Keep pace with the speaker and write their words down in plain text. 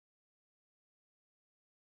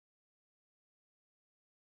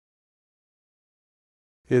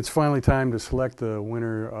It's finally time to select the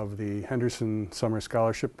winner of the Henderson Summer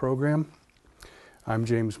Scholarship Program. I'm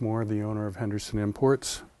James Moore, the owner of Henderson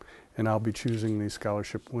Imports, and I'll be choosing the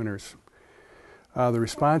scholarship winners. The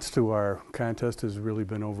response to our contest has really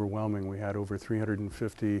been overwhelming. We had over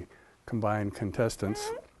 350 combined contestants.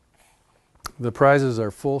 The prizes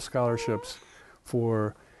are full scholarships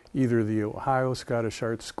for either the Ohio Scottish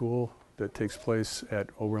Arts School that takes place at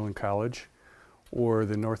Oberlin College or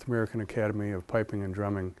the North American Academy of Piping and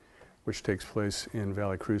Drumming, which takes place in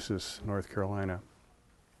Valley Cruces, North Carolina.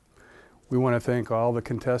 We want to thank all the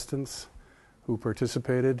contestants who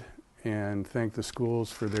participated and thank the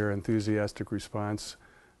schools for their enthusiastic response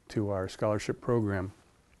to our scholarship program.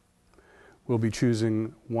 We'll be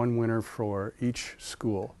choosing one winner for each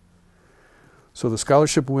school. So the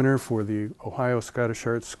scholarship winner for the Ohio Scottish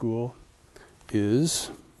Arts School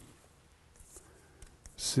is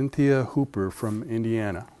Cynthia Hooper from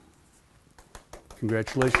Indiana.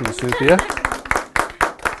 Congratulations, Cynthia.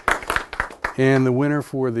 And the winner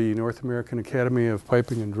for the North American Academy of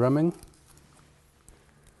Piping and Drumming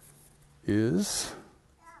is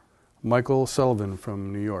Michael Sullivan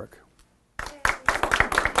from New York.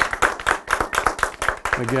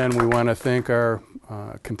 Again, we want to thank our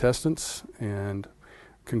contestants and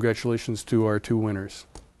congratulations to our two winners.